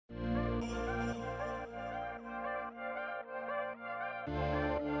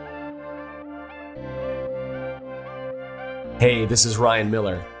Hey, this is Ryan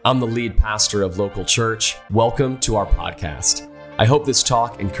Miller. I'm the lead pastor of Local Church. Welcome to our podcast. I hope this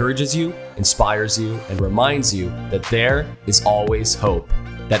talk encourages you, inspires you, and reminds you that there is always hope,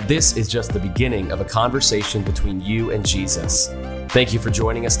 that this is just the beginning of a conversation between you and Jesus. Thank you for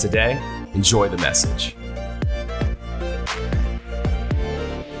joining us today. Enjoy the message.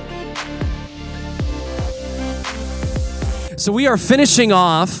 So we are finishing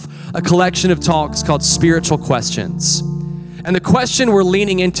off a collection of talks called Spiritual Questions. And the question we're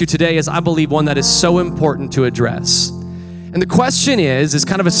leaning into today is, I believe, one that is so important to address. And the question is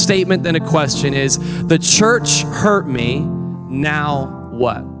kind of a statement then a question is, the church hurt me, now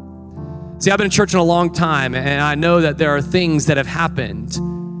what? See, I've been in church in a long time, and I know that there are things that have happened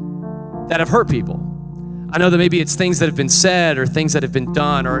that have hurt people. I know that maybe it's things that have been said or things that have been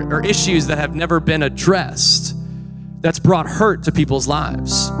done or issues that have never been addressed that's brought hurt to people's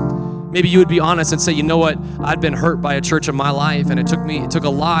lives. Maybe you would be honest and say, you know what, I'd been hurt by a church in my life, and it took a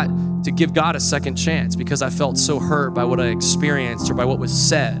lot to give God a second chance because I felt so hurt by what I experienced or by what was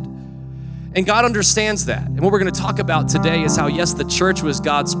said. And God understands that. And what we're going to talk about today is how, yes, the church was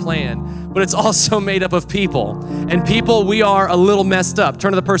God's plan, but it's also made up of people. And people, we are a little messed up.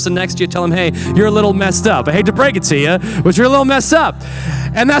 Turn to the person next to you, tell them, hey, you're a little messed up. I hate to break it to you, but you're a little messed up.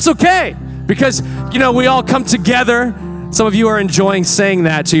 And that's okay because, we all come together. Some of you are enjoying saying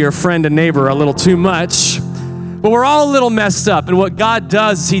that to your friend and neighbor a little too much. But we're all a little messed up. And what God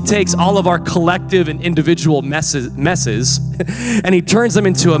does is he takes all of our collective and individual messes and he turns them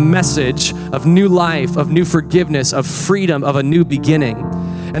into a message of new life, of new forgiveness, of freedom, of a new beginning.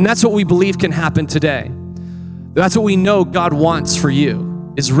 And that's what we believe can happen today. That's what we know God wants for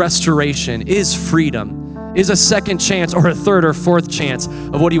you, is restoration, is freedom, is a second chance or a third or fourth chance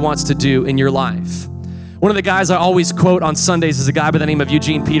of what he wants to do in your life. One of the guys I always quote on Sundays is a guy by the name of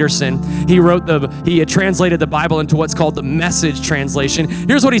Eugene Peterson. He had translated the Bible into what's called the Message translation.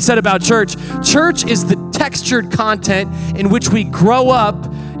 Here's what he said about church. Church is the textured content in which we grow up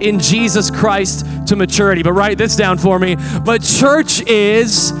in Jesus Christ to maturity. But write this down for me. But church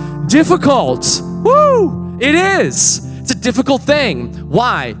is difficult. Woo! It is. It's a difficult thing.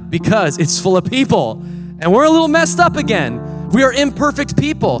 Why? Because it's full of people. And we're a little messed up again. We are imperfect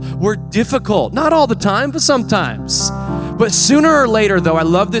people. We're difficult. Not all the time, but sometimes. But sooner or later, though, I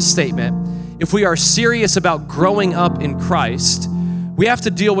love this statement, if we are serious about growing up in Christ, we have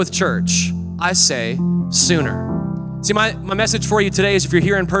to deal with church. I say sooner. See, my message for you today is, if you're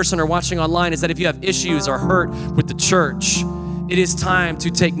here in person or watching online, is that if you have issues or hurt with the church, it is time to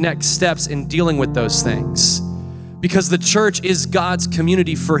take next steps in dealing with those things. Because the church is God's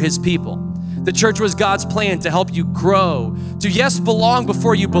community for his people. The church was God's plan to help you grow, to yes, belong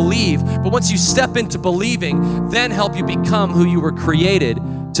before you believe, but once you step into believing, then help you become who you were created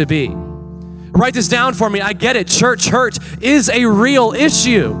to be. Write this down for me. I get it. Church hurt is a real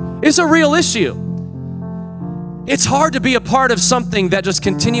issue. It's a real issue. It's hard to be a part of something that just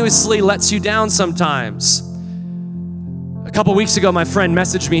continuously lets you down sometimes. A couple weeks ago, my friend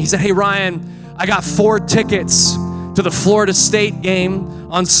messaged me. He said, hey, Ryan, I got 4 tickets to the Florida State game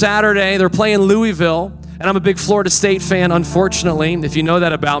on Saturday. They're playing Louisville, and I'm a big Florida State fan, unfortunately, if you know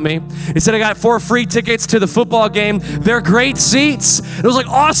that about me. He said, I got 4 free tickets to the football game. They're great seats. It was like,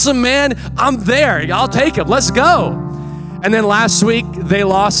 awesome, man. I'm there. I'll take them. Let's go. And then last week, they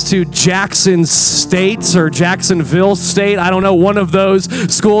lost to Jackson State or Jacksonville State. I don't know, one of those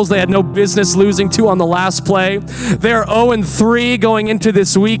schools they had no business losing to on the last play. They're 0-3 going into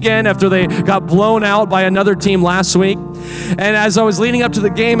this weekend after they got blown out by another team last week. And as I was leading up to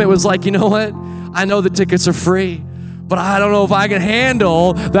the game, it was like, you know what? I know the tickets are free, but I don't know if I can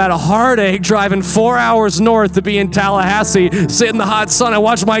handle that heartache driving 4 hours north to be in Tallahassee, sit in the hot sun and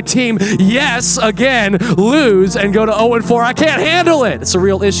watch my team, yes, again, lose and go to 0-4. I can't handle it. It's a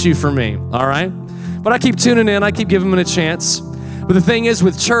real issue for me, all right? But I keep tuning in. I keep giving them a chance. But the thing is,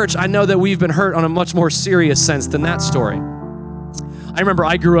 with church, I know that we've been hurt on a much more serious sense than that story. I remember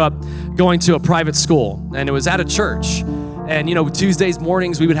I grew up going to a private school, and it was at a church. And, Tuesdays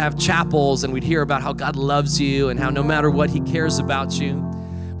mornings, we would have chapels, and we'd hear about how God loves you and how no matter what, he cares about you.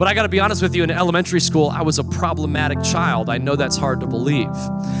 But I got to be honest with you, in elementary school, I was a problematic child. I know that's hard to believe.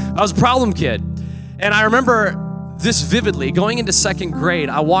 I was a problem kid. And I remember this vividly. Going into second grade,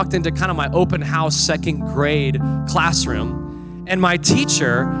 I walked into kind of my open house second grade classroom, and my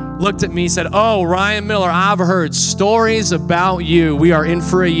teacher looked at me and said, oh, Ryan Miller, I've heard stories about you. We are in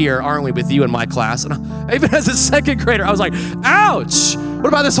for a year, aren't we, with you in my class? And even as a second grader, I was like, ouch. What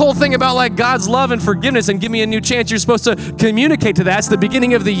about this whole thing about like God's love and forgiveness and give me a new chance? You're supposed to communicate to that. It's the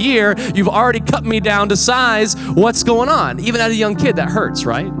beginning of the year. You've already cut me down to size. What's going on? Even as a young kid, that hurts,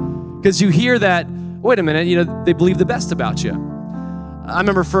 right? Because you hear that wait a minute, they believe the best about you. I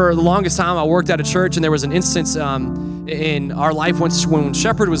remember for the longest time I worked at a church, and there was an instance in our life when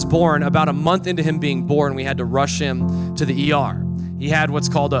Shepherd was born. About a month into him being born, we had to rush him to the ER. He had what's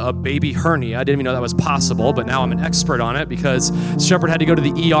called a baby hernia. I didn't even know that was possible, but now I'm an expert on it because Shepherd had to go to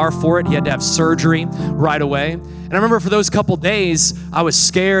the ER for it. He had to have surgery right away. And I remember for those couple days, I was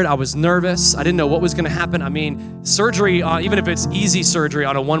scared. I was nervous. I didn't know what was going to happen. I mean, surgery, even if it's easy surgery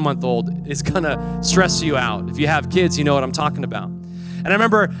on a 1-month-old, is going to stress you out. If you have kids, you know what I'm talking about. And I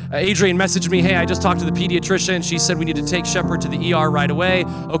remember Adrienne messaged me, hey, I just talked to the pediatrician. She said we need to take Shepherd to the ER right away.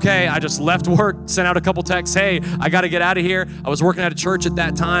 Okay, I just left work, sent out a couple texts, hey, I got to get out of here. I was working at a church at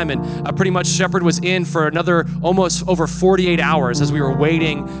that time, and pretty much Shepherd was in for another almost over 48 hours as we were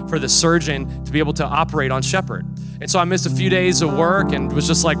waiting for the surgeon to be able to operate on Shepherd. And so I missed a few days of work and was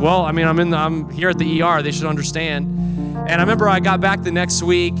just like, well, I mean, I'm here at the ER. They should understand. And I remember I got back the next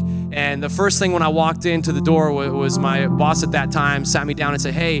week, and the first thing when I walked into the door was my boss at that time sat me down and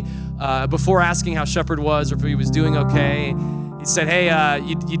said, hey, before asking how Shepherd was or if he was doing okay, he said, hey,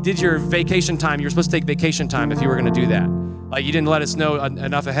 you did your vacation time. You were supposed to take vacation time if you were going to do that. Like, you didn't let us know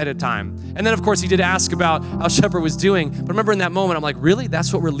enough ahead of time. And then, of course, he did ask about how Shepherd was doing. But remember in that moment, I'm like, really?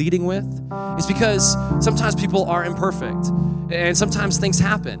 That's what we're leading with? It's because sometimes people are imperfect, and sometimes things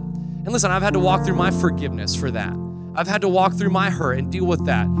happen. And listen, I've had to walk through my forgiveness for that. I've had to walk through my hurt and deal with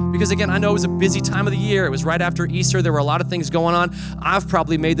that. Because again, I know it was a busy time of the year. It was right after Easter. There were a lot of things going on. I've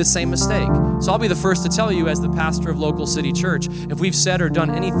probably made the same mistake. So I'll be the first to tell you as the pastor of Local City Church, if we've said or done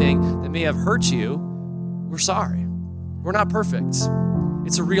anything that may have hurt you, we're sorry. We're not perfect.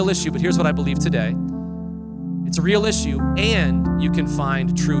 It's a real issue, but here's what I believe today. It's a real issue, and you can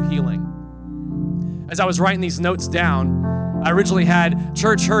find true healing. As I was writing these notes down, I originally had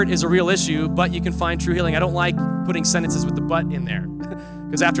church hurt is a real issue, but you can find true healing. I don't like putting sentences with the but in there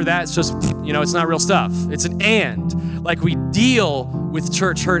because after that, it's just, it's not real stuff. It's an and. Like, we deal with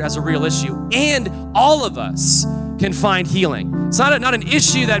church hurt as a real issue, and all of us can find healing. It's not an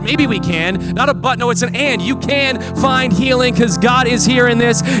issue that maybe we can, not a but, no, it's an and. You can find healing because God is here in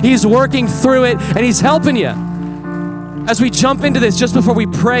this. He's working through it, and He's helping you. As we jump into this, just before we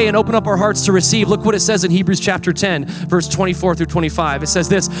pray and open up our hearts to receive, look what it says in Hebrews chapter 10, verse 24 through 25. It says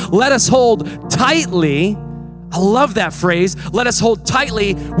this, let us hold tightly, I love that phrase, let us hold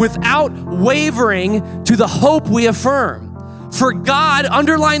tightly without wavering to the hope we affirm. For God,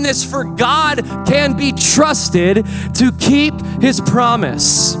 underline this, for God can be trusted to keep His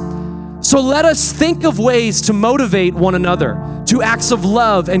promise. So let us think of ways to motivate one another to acts of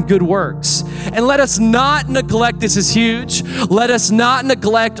love and good works. And let us not neglect, this is huge, let us not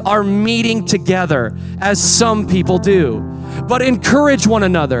neglect our meeting together as some people do, but encourage one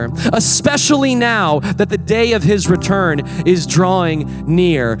another, especially now that the day of His return is drawing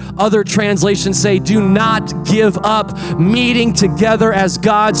near. Other translations say, do not give up meeting together as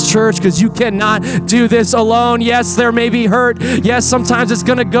God's church, because you cannot do this alone. Yes, there may be hurt. Yes, sometimes it's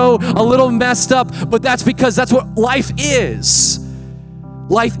going to go a little messed up, but that's because that's what life is.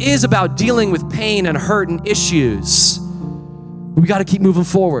 Life is about dealing with pain and hurt and issues. We got to keep moving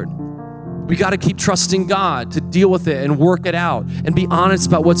forward. We got to keep trusting God to deal with it and work it out and be honest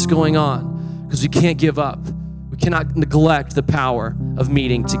about what's going on, because we can't give up. We cannot neglect the power of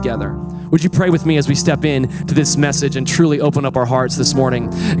meeting together. Would you pray with me as we step in to this message and truly open up our hearts this morning?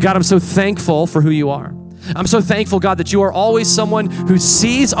 God, I'm so thankful for who You are. I'm so thankful, God, that You are always someone who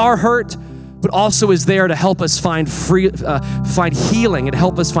sees our hurt, but also is there to help us find healing and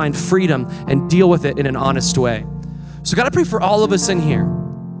help us find freedom and deal with it in an honest way. So God, I pray for all of us in here.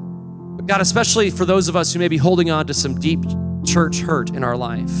 But God, especially for those of us who may be holding on to some deep church hurt in our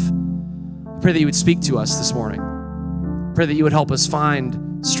life, I pray that You would speak to us this morning. I pray that You would help us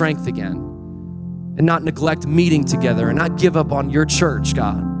find strength again and not neglect meeting together and not give up on Your church,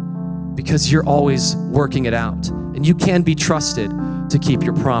 God, because You're always working it out and You can be trusted to keep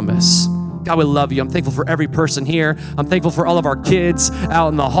Your promise. God, we love You. I'm thankful for every person here. I'm thankful for all of our kids out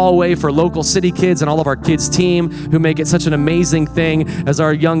in the hallway, for Local City Kids and all of our kids' team who make it such an amazing thing as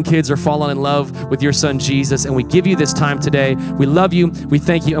our young kids are falling in love with Your Son, Jesus. And we give You this time today. We love You, we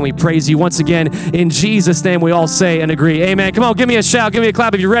thank You, and we praise You. Once again, in Jesus' name, we all say and agree. Amen. Come on, give me a shout, give me a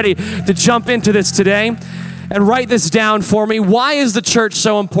clap if you're ready to jump into this today. And write this down for me. Why is the church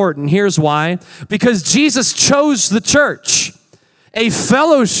so important? Here's why. Because Jesus chose the church, a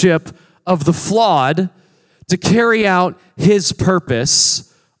fellowship of the flawed, to carry out His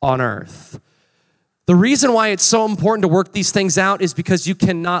purpose on earth. The reason why it's so important to work these things out is because you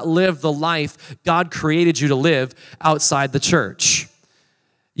cannot live the life God created you to live outside the church.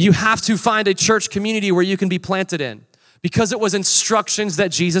 You have to find a church community where you can be planted in, because it was instructions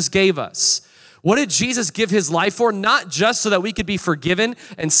that Jesus gave us. What did Jesus give his life for? Not just so that we could be forgiven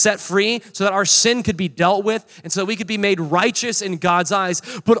and set free, so that our sin could be dealt with, and so that we could be made righteous in God's eyes,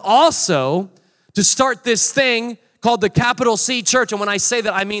 but also to start this thing called the capital C church. And when I say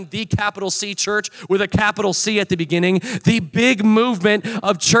that, I mean the capital C church with a capital C at the beginning, the big movement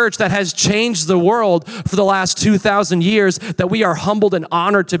of church that has changed the world for the last 2,000 years that we are humbled and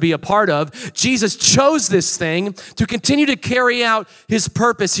honored to be a part of. Jesus chose this thing to continue to carry out his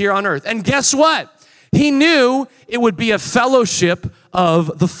purpose here on earth. And guess what? He knew it would be a fellowship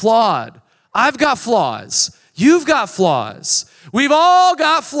of the flawed. I've got flaws. You've got flaws. We've all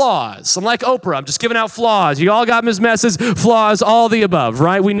got flaws. I'm like Oprah. I'm just giving out flaws. You all got messes, flaws, all the above,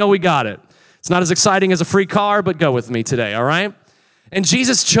 right? We know we got it. It's not as exciting as a free car, but go with me today, all right? And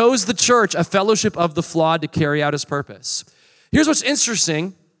Jesus chose the church, a fellowship of the flawed, to carry out his purpose. Here's what's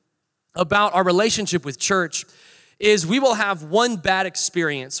interesting about our relationship with church is we will have one bad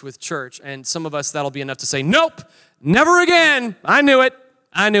experience with church, and some of us, that'll be enough to say, nope, never again. I knew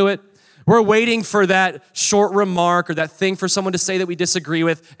it. We're waiting for that short remark or that thing for someone to say that we disagree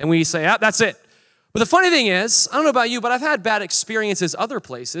with, and we say, that's it. But the funny thing is, I don't know about you, but I've had bad experiences other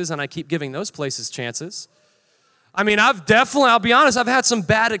places, and I keep giving those places chances. I mean, I'll be honest, I've had some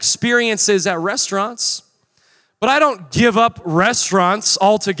bad experiences at restaurants, but I don't give up restaurants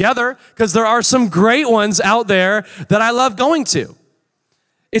altogether because there are some great ones out there that I love going to.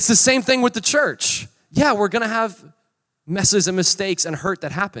 It's the same thing with the church. Yeah, we're going to have messes and mistakes and hurt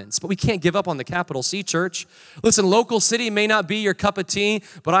that happens, but we can't give up on the capital C church. Listen, local city may not be your cup of tea,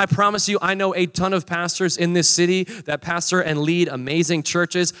 but I promise you, I know a ton of pastors in this city that pastor and lead amazing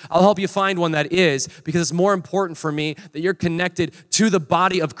churches. I'll help you find one that is, because it's more important for me that you're connected to the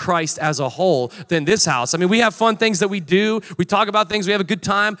body of Christ as a whole than this house. I mean, we have fun things that we do. We talk about things. We have a good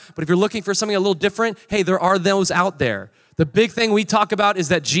time, but if you're looking for something a little different, hey, there are those out there. The big thing we talk about is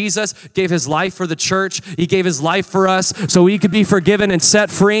that Jesus gave his life for the church. He gave his life for us so we could be forgiven and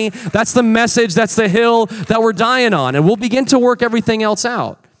set free. That's the message. That's the hill that we're dying on. And we'll begin to work everything else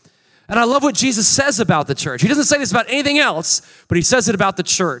out. And I love what Jesus says about the church. He doesn't say this about anything else, but he says it about the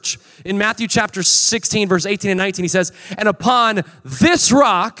church. In Matthew chapter 16, verse 18 and 19, he says, "And upon this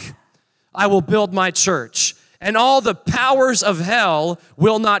rock I will build my church, and all the powers of hell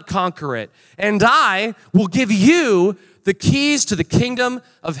will not conquer it. And I will give you the keys to the kingdom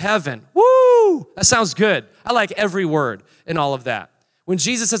of heaven." Woo! That sounds good. I like every word in all of that. When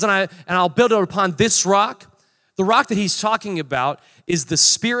Jesus says, and I'll build it upon this rock, the rock that he's talking about is the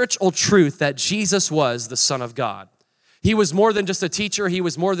spiritual truth that Jesus was the Son of God. He was more than just a teacher. He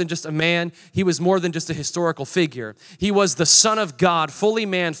was more than just a man. He was more than just a historical figure. He was the Son of God, fully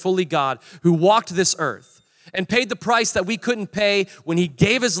man, fully God, who walked this earth and paid the price that we couldn't pay when he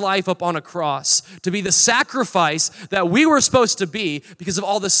gave his life up on a cross to be the sacrifice that we were supposed to be because of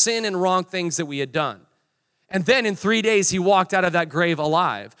all the sin and wrong things that we had done. And then in 3 days, he walked out of that grave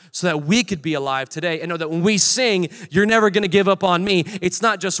alive so that we could be alive today and know that when we sing, "You're never going to give up on me," it's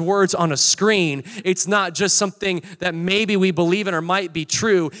not just words on a screen. It's not just something that maybe we believe in or might be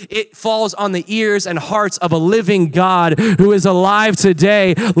true. It falls on the ears and hearts of a living God who is alive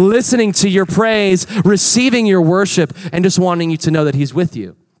today, listening to your praise, receiving your worship, and just wanting you to know that he's with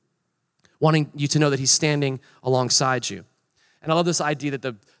you, wanting you to know that he's standing alongside you. And I love this idea that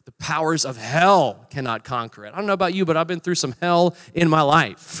the powers of hell cannot conquer it. I don't know about you, but I've been through some hell in my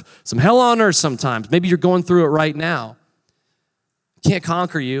life. Some hell on earth sometimes. Maybe you're going through it right now. It can't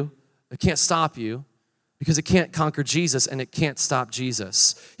conquer you. It can't stop you because it can't conquer Jesus and it can't stop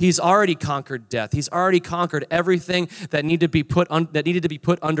Jesus. He's already conquered death. He's already conquered everything that needed to be put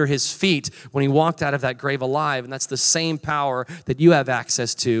under his feet when he walked out of that grave alive. And that's the same power that you have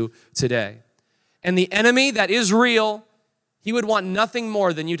access to today. And the enemy that is real, he would want nothing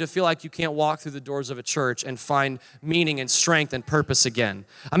more than you to feel like you can't walk through the doors of a church and find meaning and strength and purpose again.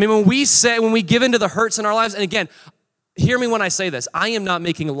 I mean, when we give into the hurts in our lives, and again, hear me when I say this, I am not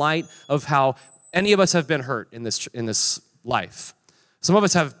making light of how any of us have been hurt in this life. Some of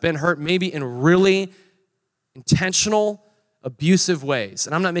us have been hurt maybe in really intentional, abusive ways,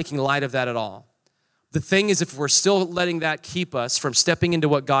 and I'm not making light of that at all. The thing is, if we're still letting that keep us from stepping into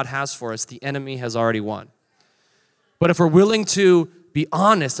what God has for us, the enemy has already won. But if we're willing to be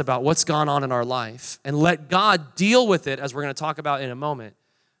honest about what's gone on in our life and let God deal with it, as we're going to talk about in a moment,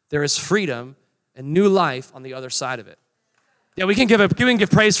 there is freedom and new life on the other side of it. Yeah, we can give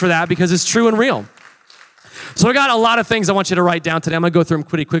praise for that because it's true and real. So I got a lot of things I want you to write down today. I'm going to go through them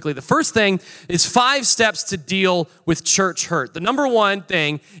pretty quickly. The first thing is 5 steps to deal with church hurt. The number one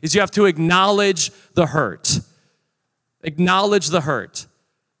thing is you have to acknowledge the hurt. Acknowledge the hurt.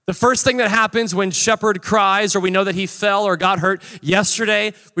 The first thing that happens when Shepherd cries or we know that he fell or got hurt.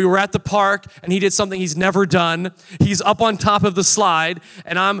 Yesterday, we were at the park and he did something he's never done. He's up on top of the slide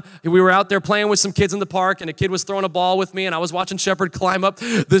and we were out there playing with some kids in the park and a kid was throwing a ball with me and I was watching Shepherd climb up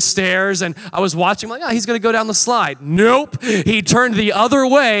the stairs and I was watching like, he's going to go down the slide. Nope. He turned the other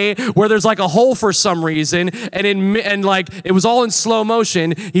way where there's like a hole for some reason and like it was all in slow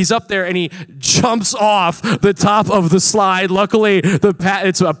motion. He's up there and he jumps off the top of the slide. Luckily,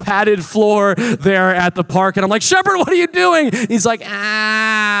 it's a padded floor there at the park. And I'm like, Shepherd, what are you doing? He's like,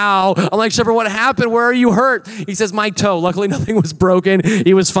 ow. I'm like, Shepherd, what happened? Where are you hurt? He says, my toe. Luckily, nothing was broken.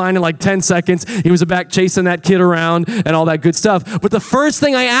 He was fine in like 10 seconds. He was back chasing that kid around and all that good stuff. But the first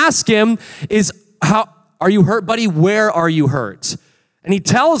thing I ask him is, how are you hurt, buddy? Where are you hurt? And he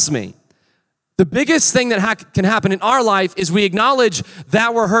tells me. The biggest thing that can happen in our life is we acknowledge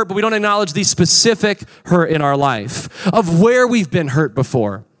that we're hurt, but we don't acknowledge the specific hurt in our life of where we've been hurt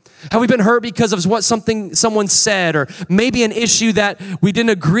before. Have we been hurt because of what someone said, or maybe an issue that we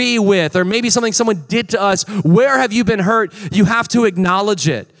didn't agree with, or maybe something someone did to us? Where have you been hurt? You have to acknowledge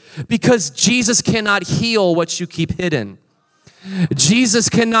it because Jesus cannot heal what you keep hidden. Jesus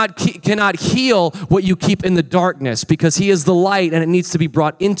cannot heal what you keep in the darkness because he is the light and it needs to be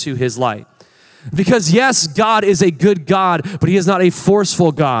brought into his light. Because yes, God is a good God, but he is not a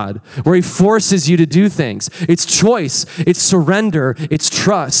forceful God where he forces you to do things. It's choice, it's surrender, it's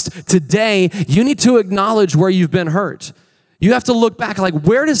trust. Today, you need to acknowledge where you've been hurt. You have to look back like,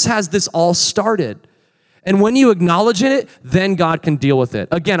 where has this all started? And when you acknowledge it, then God can deal with it.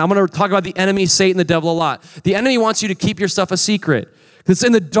 Again, I'm going to talk about the enemy, Satan, the devil a lot. The enemy wants you to keep your stuff a secret. It's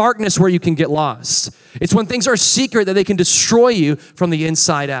in the darkness where you can get lost. It's when things are secret that they can destroy you from the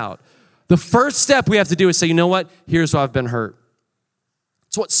inside out. The first step we have to do is say, you know what? Here's where I've been hurt.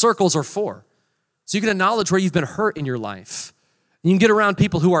 It's what circles are for. So you can acknowledge where you've been hurt in your life. You can get around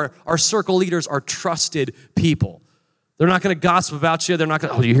people who are circle leaders, are trusted people. They're not going to gossip about you. They're not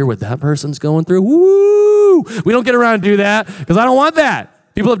going to, do you hear what that person's going through? Woo! We don't get around and do that because I don't want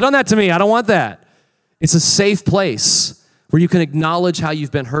that. People have done that to me. I don't want that. It's a safe place where you can acknowledge how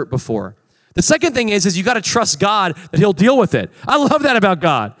you've been hurt before. The second thing is you got to trust God that he'll deal with it. I love that about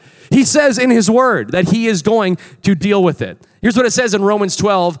God. He says in his word that he is going to deal with it. Here's what it says in Romans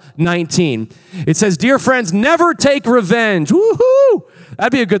 12:19. It says, dear friends, never take revenge. Woohoo!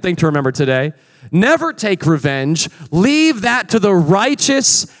 That'd be a good thing to remember today. Never take revenge. Leave that to the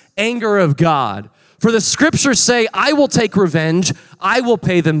righteous anger of God. For the scriptures say, I will take revenge. I will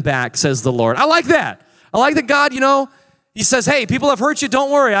pay them back, says the Lord. I like that. I like that God, he says, hey, people have hurt you.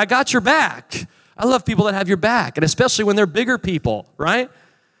 Don't worry. I got your back. I love people that have your back, and especially when they're bigger people, right?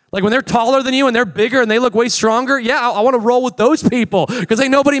 Like when they're taller than you and they're bigger and they look way stronger, I want to roll with those people because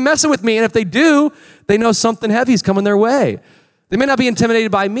ain't nobody messing with me. And if they do, they know something heavy is coming their way. They may not be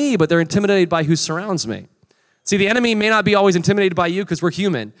intimidated by me, but they're intimidated by who surrounds me. See, the enemy may not be always intimidated by you because we're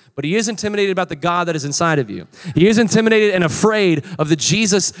human, but he is intimidated about the God that is inside of you. He is intimidated and afraid of the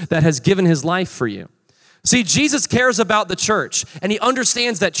Jesus that has given his life for you. See, Jesus cares about the church, and he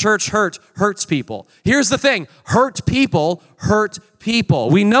understands that church hurts people. Here's the thing, hurt people hurt people.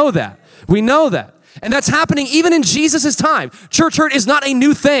 We know that. And that's happening even in Jesus' time. Church hurt is not a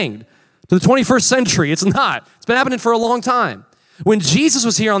new thing to the 21st century. It's not. It's been happening for a long time. When Jesus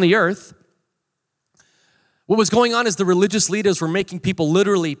was here on the earth, what was going on is the religious leaders were making people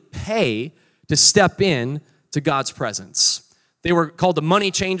literally pay to step in to God's presence. They were called the money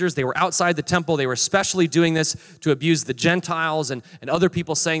changers. They were outside the temple. They were especially doing this to abuse the Gentiles and other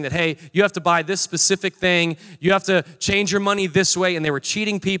people, saying that, hey, you have to buy this specific thing. You have to change your money this way. And they were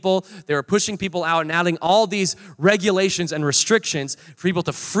cheating people. They were pushing people out and adding all these regulations and restrictions for people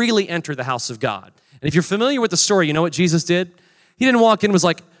to freely enter the house of God. And if you're familiar with the story, you know what Jesus did? He didn't walk in and was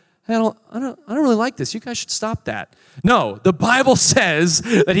like, hey, I don't really like this. You guys should stop that. No, the Bible says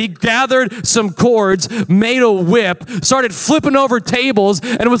that he gathered some cords, made a whip, started flipping over tables,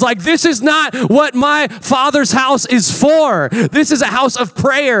 and was like, this is not what my Father's house is for. This is a house of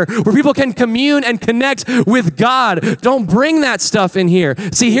prayer where people can commune and connect with God. Don't bring that stuff in here.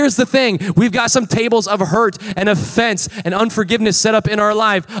 See, here's the thing. We've got some tables of hurt and offense and unforgiveness set up in our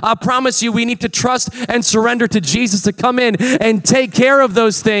life. I promise you, we need to trust and surrender to Jesus to come in and take care of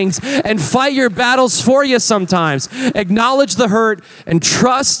those things and fight your battles for you sometimes. Acknowledge the hurt and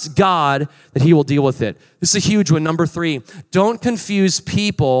trust God that he will deal with it. This is a huge one. Number 3, don't confuse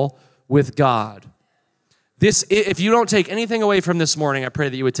people with God. If you don't take anything away from this morning, I pray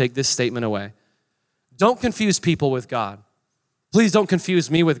that you would take this statement away. Don't confuse people with God. Please don't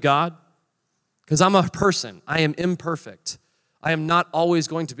confuse me with God because I'm a person. I am imperfect. I am not always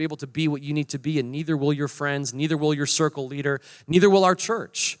going to be able to be what you need to be, and neither will your friends, neither will your circle leader, neither will our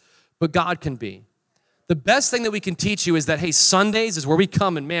church, but God can be. The best thing that we can teach you is that, hey, Sundays is where we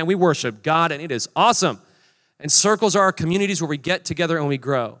come and man, we worship God and it is awesome. And circles are our communities where we get together and we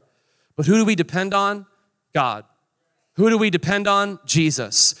grow. But who do we depend on? God. Who do we depend on?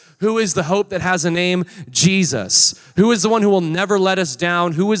 Jesus. Who is the hope that has a name? Jesus. Who is the one who will never let us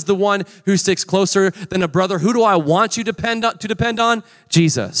down? Who is the one who sticks closer than a brother? Who do I want you to depend on?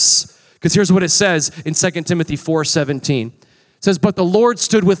 Jesus. Because here's what it says in 2 Timothy 4:17. It says, but the Lord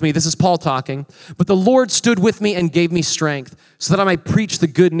stood with me. This is Paul talking. But the Lord stood with me and gave me strength so that I might preach the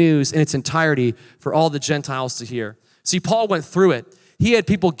good news in its entirety for all the Gentiles to hear. See, Paul went through it. He had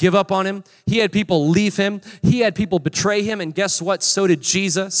people give up on him. He had people leave him. He had people betray him. And guess what? So did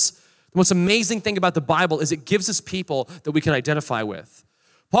Jesus. The most amazing thing about the Bible is it gives us people that we can identify with.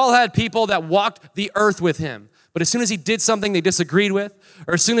 Paul had people that walked the earth with him. But as soon as he did something they disagreed with,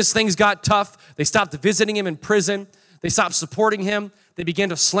 or as soon as things got tough, they stopped visiting him in prison. They stopped supporting him. They began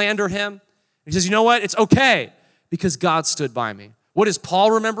to slander him. He says, you know what? It's okay because God stood by me. What is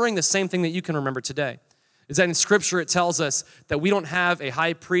Paul remembering? The same thing that you can remember today. Is that in Scripture it tells us that we don't have a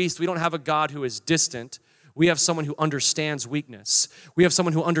high priest, we don't have a God who is distant. We have someone who understands weakness. We have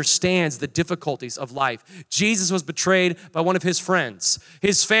someone who understands the difficulties of life. Jesus was betrayed by one of his friends.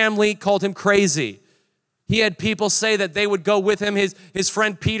 His family called him crazy. He had people say that they would go with him. His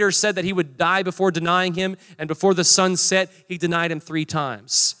friend Peter said that he would die before denying him, and before the sun set, he denied him 3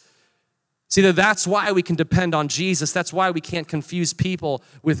 times. See, that's why we can depend on Jesus. That's why we can't confuse people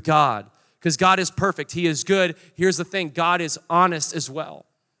with God. Because God is perfect. He is good. Here's the thing. God is honest as well.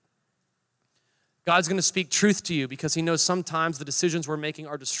 God's going to speak truth to you because he knows sometimes the decisions we're making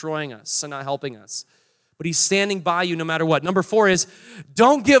are destroying us and not helping us. But he's standing by you no matter what. Number 4 is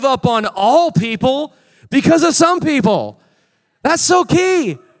don't give up on all people because of some people. That's so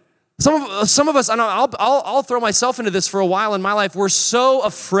key. Some of us, and I'll throw myself into this for a while in my life, we're so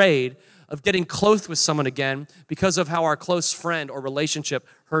afraid of getting close with someone again because of how our close friend or relationship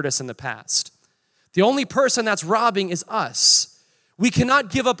hurt us in the past. The only person that's robbing is us. We cannot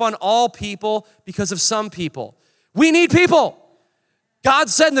give up on all people because of some people. We need people. God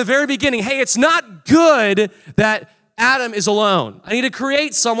said in the very beginning, hey, it's not good that Adam is alone. I need to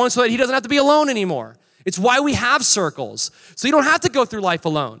create someone so that he doesn't have to be alone anymore. It's why we have circles, so you don't have to go through life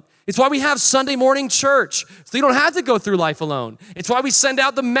alone. It's why we have Sunday morning church, so you don't have to go through life alone. It's why we send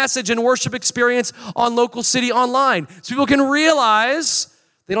out the message and worship experience on Local City Online, so people can realize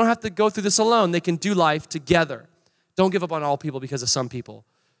they don't have to go through this alone. They can do life together. Don't give up on all people because of some people.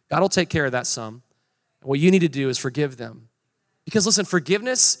 God will take care of that some. And what you need to do is forgive them. Because listen,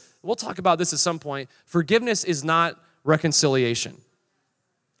 forgiveness, we'll talk about this at some point, forgiveness is not reconciliation.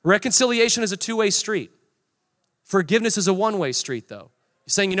 Reconciliation is a 2-way street. Forgiveness is a 1-way street, though.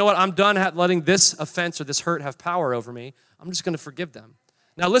 You're saying, you know what, I'm done letting this offense or this hurt have power over me. I'm just going to forgive them.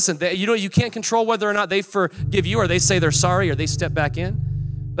 Now listen, you can't control whether or not they forgive you or they say they're sorry or they step back in.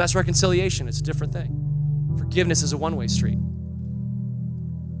 That's reconciliation. It's a different thing. Forgiveness is a 1-way street.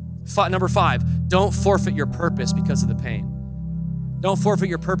 Number 5, don't forfeit your purpose because of the pain. Don't forfeit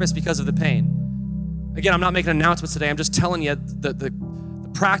your purpose because of the pain. Again, I'm not making announcements today. I'm just telling you the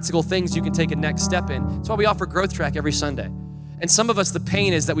practical things you can take a next step in. That's why we offer Growth Track every Sunday. And some of us, the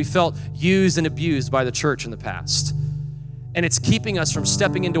pain is that we felt used and abused by the church in the past. And it's keeping us from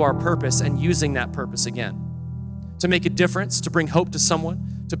stepping into our purpose and using that purpose again. To make a difference, to bring hope to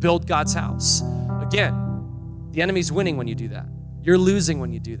someone, to build God's house. Again, the enemy's winning when you do that. You're losing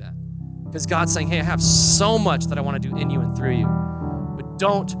when you do that. Because God's saying, hey, I have so much that I want to do in you and through you. But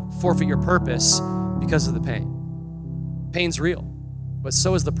don't forfeit your purpose because of the pain. Pain's real, but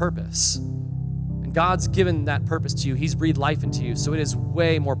so is the purpose. And God's given that purpose to you. He's breathed life into you, so it is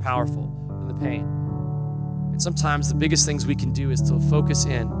way more powerful than the pain. And sometimes the biggest things we can do is to focus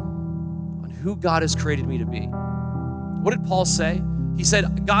in on who God has created me to be. What did Paul say? He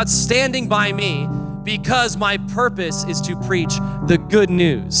said, God's standing by me because my purpose is to preach the good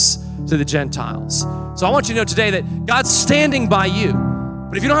news to the Gentiles. So I want you to know today that God's standing by you.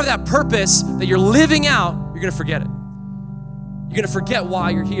 But if you don't have that purpose that you're living out, you're going to forget it. You're going to forget why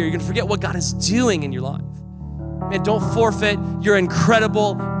you're here. You're going to forget what God is doing in your life. Man, don't forfeit your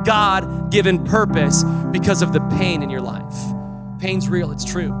incredible God-given purpose because of the pain in your life. Pain's real, it's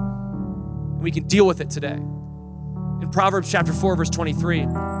true. And we can deal with it today. In Proverbs chapter 4, verse 23,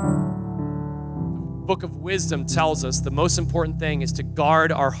 the book of wisdom tells us the most important thing is to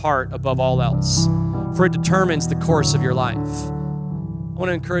guard our heart above all else, for it determines the course of your life. I want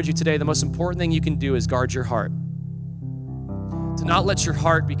to encourage you today, the most important thing you can do is guard your heart. To not let your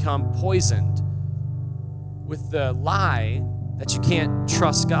heart become poisoned with the lie that you can't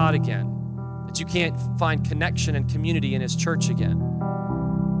trust God again, that you can't find connection and community in his church again.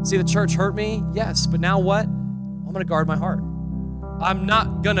 See, the church hurt me, yes, but now what? I'm gonna guard my heart. I'm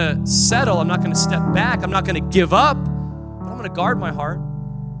not gonna settle, I'm not gonna step back, I'm not gonna give up, but I'm gonna guard my heart.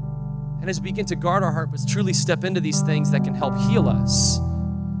 And as we begin to guard our heart, but truly step into these things that can help heal us,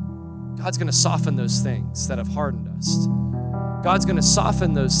 God's gonna soften those things that have hardened us. God's gonna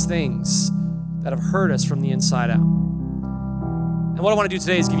soften those things that have hurt us from the inside out. And what I wanna do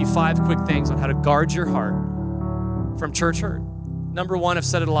today is give you 5 quick things on how to guard your heart from church hurt. Number 1, I've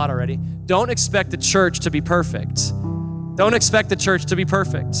said it a lot already. Don't expect the church to be perfect. Don't expect the church to be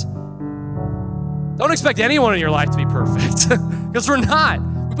perfect. Don't expect anyone in your life to be perfect, because we're not.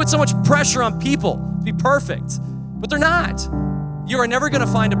 We put so much pressure on people to be perfect, but they're not. You are never gonna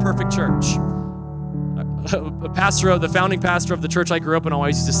find a perfect church. The founding pastor of the church I grew up in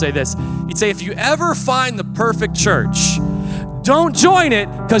always used to say this. He'd say, if you ever find the perfect church, don't join it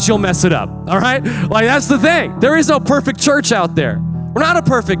because you'll mess it up, all right? Like, that's the thing. There is no perfect church out there. We're not a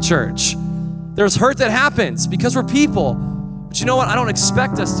perfect church. There's hurt that happens because we're people. But you know what? I don't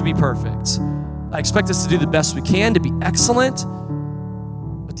expect us to be perfect. I expect us to do the best we can, to be excellent.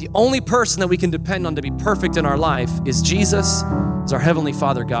 But the only person that we can depend on to be perfect in our life is Jesus, is our Heavenly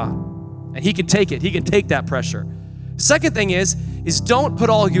Father God. And he can take it. He can take that pressure. The second thing is don't put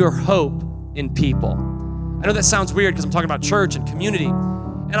all your hope in people. I know that sounds weird because I'm talking about church and community.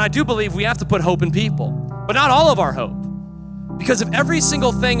 And I do believe we have to put hope in people, but not all of our hope. Because if every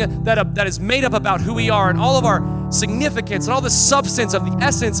single thing that is made up about who we are and all of our significance and all the substance of the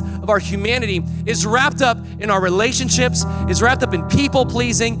essence of our humanity is wrapped up in our relationships, is wrapped up in people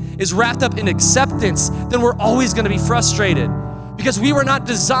pleasing, is wrapped up in acceptance, then we're always gonna be frustrated. Because we were not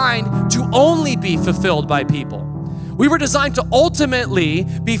designed to only be fulfilled by people. We were designed to ultimately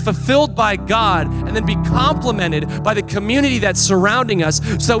be fulfilled by God and then be complemented by the community that's surrounding us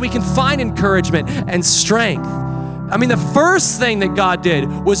so that we can find encouragement and strength. I mean, the first thing that God did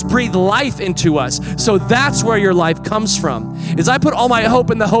was breathe life into us. So that's where your life comes from. Is I put all my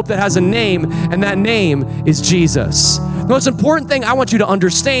hope in the hope that has a name, and that name is Jesus. The most important thing I want you to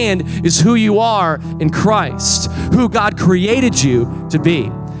understand is who you are in Christ, who God created you to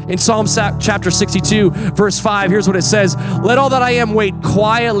be. In Psalm chapter 62, verse 5, here's what it says: let all that I am wait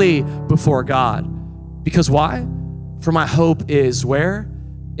quietly before God. Because why? For my hope is where?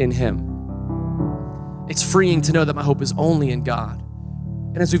 In him. It's freeing to know that my hope is only in God.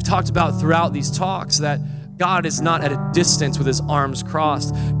 And as we've talked about throughout these talks, that God is not at a distance with his arms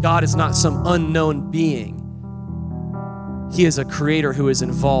crossed. God is not some unknown being. He is a creator who is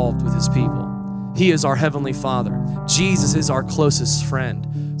involved with his people. He is our Heavenly Father. Jesus is our closest friend.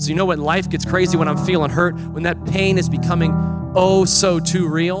 So you know when life gets crazy, when I'm feeling hurt, when that pain is becoming oh so too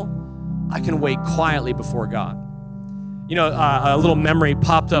real, I can wait quietly before God. You know, a little memory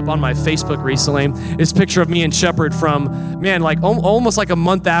popped up on my Facebook recently. This picture of me and Shepherd from, almost like a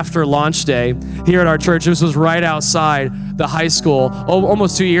month after launch day here at our church. This was right outside the high school,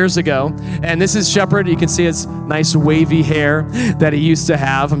 almost 2 years ago. And this is Shepherd. You can see his nice wavy hair that he used to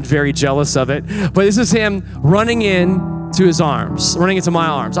have. I'm very jealous of it. But this is him running into my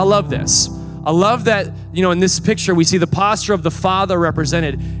arms. I love this. I love that, in this picture, we see the posture of the Father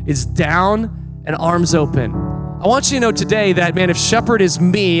represented is down and arms open. I want you to know today that, man, if Shepherd is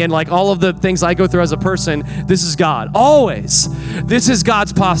me and like all of the things I go through as a person, this is God. Always. This is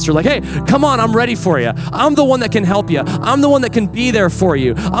God's posture. Like, hey, come on, I'm ready for you. I'm the one that can help you. I'm the one that can be there for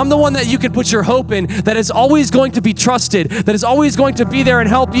you. I'm the one that you can put your hope in, that is always going to be trusted, that is always going to be there and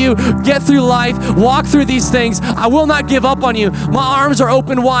help you get through life, walk through these things. I will not give up on you. My arms are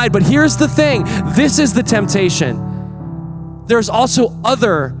open wide, but here's the thing. This is the temptation. There's also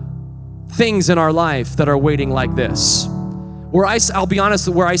other things in our life that are waiting like this. I'll be honest,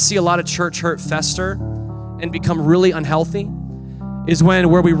 where I see a lot of church hurt fester and become really unhealthy is where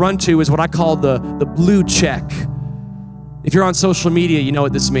we run to is what I call the blue check. If you're on social media, you know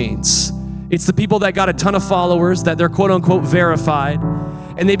what this means. It's the people that got a ton of followers, that they're quote unquote verified,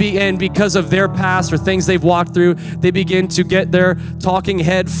 and because of their past or things they've walked through, they begin to get their talking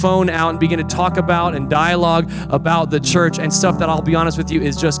head phone out and begin to talk about and dialogue about the church and stuff that, I'll be honest with you,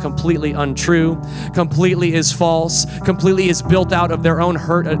 is just completely untrue, completely is false, completely is built out of their own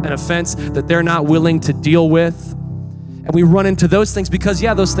hurt and offense that they're not willing to deal with. And we run into those things because,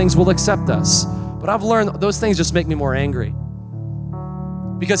 those things will accept us. But I've learned those things just make me more angry.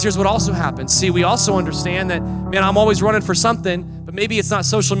 Because here's what also happens. See, we also understand that, man, I'm always running for something, but maybe it's not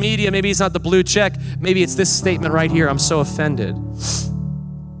social media, maybe it's not the blue check, maybe it's this statement right here: I'm so offended.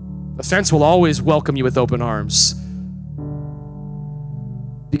 Offense will always welcome you with open arms,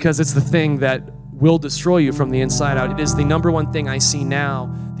 because it's the thing that will destroy you from the inside out. It is the number one thing I see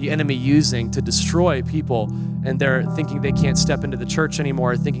now the enemy using to destroy people, and they're thinking they can't step into the church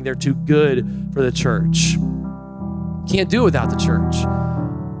anymore, thinking they're too good for the church. Can't do it without the church.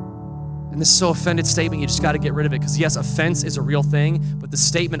 And this so offended statement, you just got to get rid of it, because yes, offense is a real thing, but the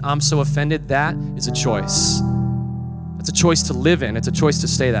statement, I'm so offended, that is a choice. It's a choice to live in. It's a choice to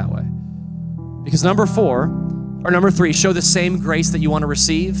stay that way. Because number three, show the same grace that you want to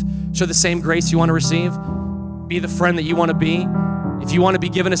receive. Show the same grace you want to receive. Be the friend that you want to be. If you want to be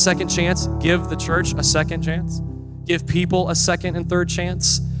given a second chance, give the church a second chance. Give people a second and third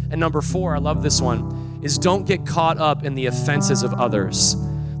chance. And number 4, I love this one, is don't get caught up in the offenses of others.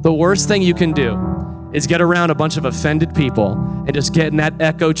 The worst thing you can do is get around a bunch of offended people and just get in that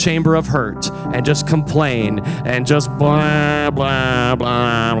echo chamber of hurt and just complain and just blah, blah,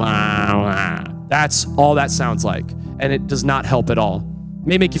 blah, blah, blah. That's all that sounds like, and it does not help at all. It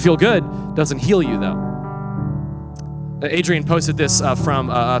may make you feel good, doesn't heal you though. Adrienne posted this from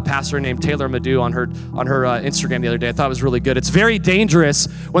a pastor named Taylor Madu on her Instagram the other day. I thought it was really good. It's very dangerous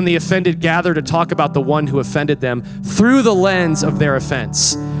when the offended gather to talk about the one who offended them through the lens of their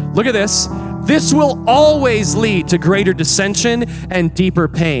offense. Look at this. This will always lead to greater dissension and deeper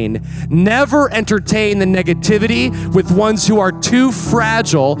pain. Never entertain the negativity with ones who are too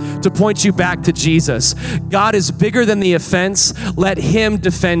fragile to point you back to Jesus. God is bigger than the offense. Let him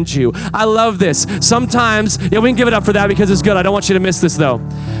defend you. I love this. Sometimes, we can give it up for that because it's good. I don't want you to miss this though.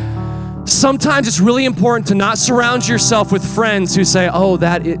 Sometimes it's really important to not surround yourself with friends who say, oh,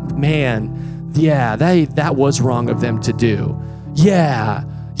 that was wrong of them to do. Yeah,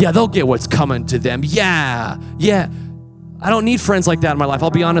 they'll get what's coming to them. Yeah. I don't need friends like that in my life.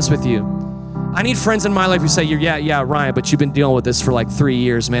 I'll be honest with you. I need friends in my life who say, yeah, Ryan, but you've been dealing with this for like 3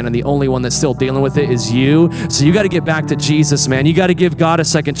 years, man, and the only one that's still dealing with it is you. So you got to get back to Jesus, man. You got to give God a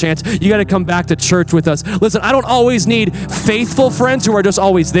second chance. You got to come back to church with us. Listen, I don't always need faithful friends who are just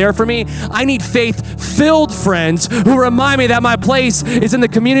always there for me. I need faith-filled friends who remind me that my place is in the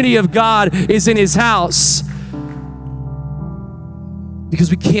community of God, is in his house. Because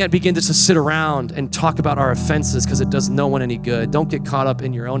we can't begin to just sit around and talk about our offenses because it does no one any good. Don't get caught up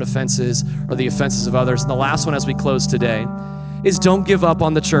in your own offenses or the offenses of others. And the last one as we close today is don't give up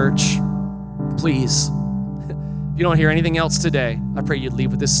on the church. Please. If you don't hear anything else today, I pray you'd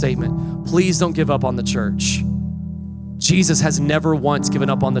leave with this statement. Please don't give up on the church. Jesus has never once given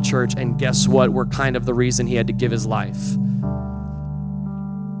up on the church, and guess what? We're kind of the reason he had to give his life.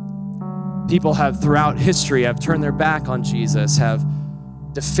 People have throughout history have turned their back on Jesus, have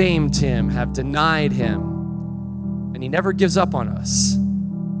defamed him, have denied him, and he never gives up on us.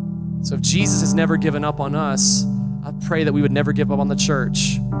 So if Jesus has never given up on us, I pray that we would never give up on the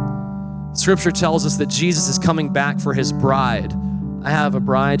church. Scripture tells us that Jesus is coming back for his bride. I have a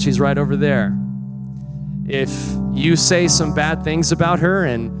bride, she's right over there. If you say some bad things about her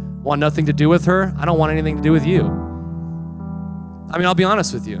and want nothing to do with her, I don't want anything to do with you. I mean, I'll be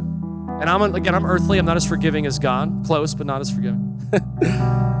honest with you. And I'm earthly, I'm not as forgiving as God. Close, but not as forgiving.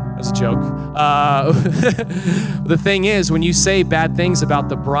 That was a joke. The thing is, when you say bad things about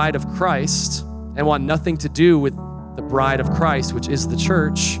the bride of Christ and want nothing to do with the bride of Christ, which is the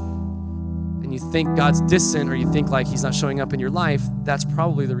church, and you think God's distant or you think like he's not showing up in your life, that's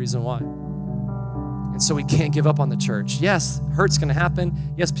probably the reason why. And so we can't give up on the church. Yes, hurt's gonna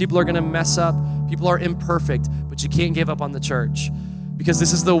happen. Yes, people are gonna mess up. People are imperfect, but you can't give up on the church. Because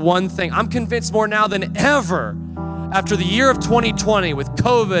this is the one thing, I'm convinced more now than ever, after the year of 2020 with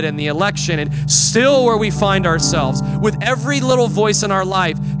COVID and the election and still where we find ourselves, with every little voice in our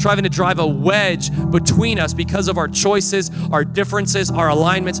life trying to drive a wedge between us because of our choices, our differences, our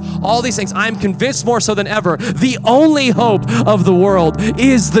alignments, all these things, I'm convinced more so than ever, the only hope of the world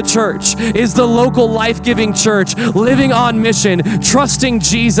is the church, is the local life-giving church, living on mission, trusting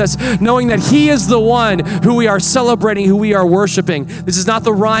Jesus, knowing that he is the one who we are celebrating, who we are worshiping. This is not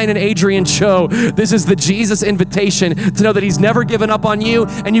the Ryan and Adrienne show. This is the Jesus invitation to know that he's never given up on you,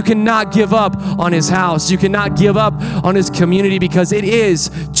 and you cannot give up on his house. You cannot give up on his community because it is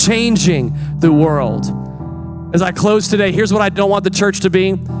changing the world. As I close today, here's what I don't want the church to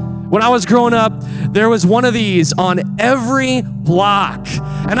be. When I was growing up, there was one of these on every block,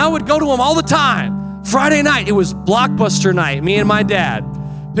 and I would go to them all the time. Friday night, it was Blockbuster night, me and my dad,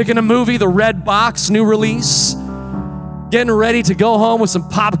 picking a movie, The Red Box, new release, getting ready to go home with some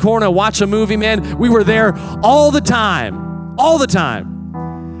popcorn and watch a movie, man. We were there all the time.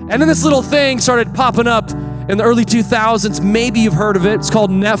 And then this little thing started popping up in the early 2000s. Maybe you've heard of it. It's called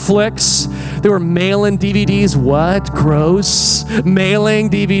Netflix. They were mailing DVDs. What? Gross. Mailing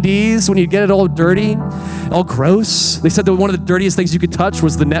DVDs when you get it all dirty. all gross. They said that one of the dirtiest things you could touch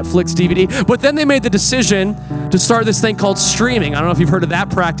was the Netflix DVD. But then they made the decision to start this thing called streaming. I don't know if you've heard of that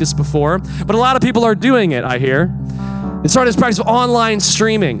practice before, but a lot of people are doing it, I hear. They started this practice of online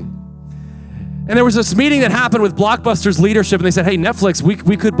streaming. And there was this meeting that happened with Blockbuster's leadership, and they said, hey, Netflix,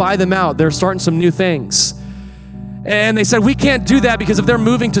 we could buy them out. They're starting some new things. And they said, we can't do that because if they're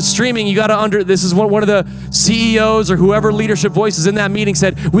moving to streaming, you got to this is what one of the CEOs or whoever leadership voices in that meeting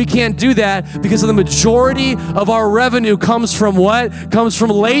said, we can't do that because of the majority of our revenue comes from what? Comes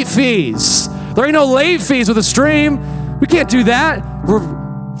from late fees. There ain't no late fees with a stream. We can't do that.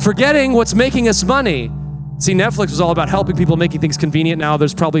 We're forgetting what's making us money. See, Netflix was all about helping people, making things convenient. Now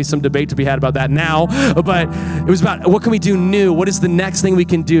there's probably some debate to be had about that now, but it was about what can we do new? What is the next thing we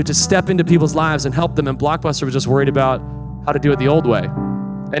can do to step into people's lives and help them? And Blockbuster was just worried about how to do it the old way.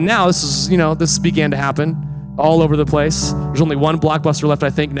 And now this began to happen all over the place. There's only one Blockbuster left,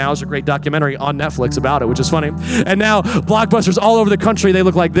 I think. Now is a great documentary on Netflix about it, which is funny. And now Blockbusters all over the country, they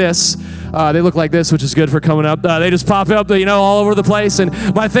look like this. Which is good for coming up. They just pop up, all over the place. And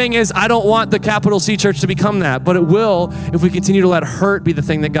my thing is, I don't want the capital C church to become that, but it will if we continue to let hurt be the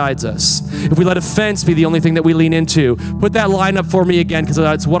thing that guides us. If we let offense be the only thing that we lean into. Put that line up for me again, because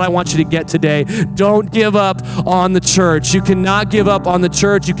that's what I want you to get today. Don't give up on the church. You cannot give up on the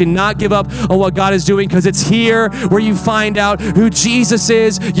church. You cannot give up on what God is doing, because it's here where you find out who Jesus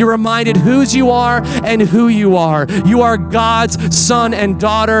is. You're reminded whose you are and who you are. You are God's son and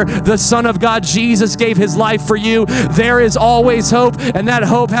daughter. The Son of God, Jesus, gave his life for you. There is always hope, and that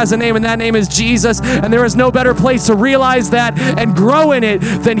hope has a name, and that name is Jesus. And there is no better place to realize that and grow in it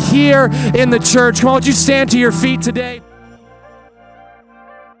than here in the church. Come on, would you stand to your feet today?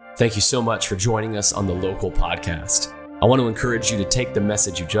 Thank you so much for joining us on the Local Podcast. I want to encourage you to take the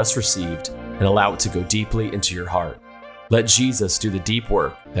message you just received and allow it to go deeply into your heart. Let Jesus do the deep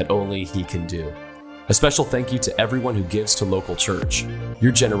work that only he can do. A special thank you to everyone who gives to Local Church.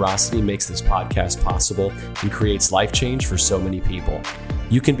 Your generosity makes this podcast possible and creates life change for so many people.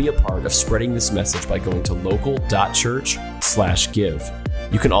 You can be a part of spreading this message by going to local.church/give.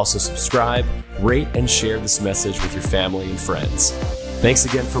 You can also subscribe, rate, and share this message with your family and friends. Thanks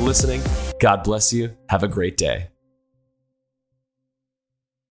again for listening. God bless you. Have a great day.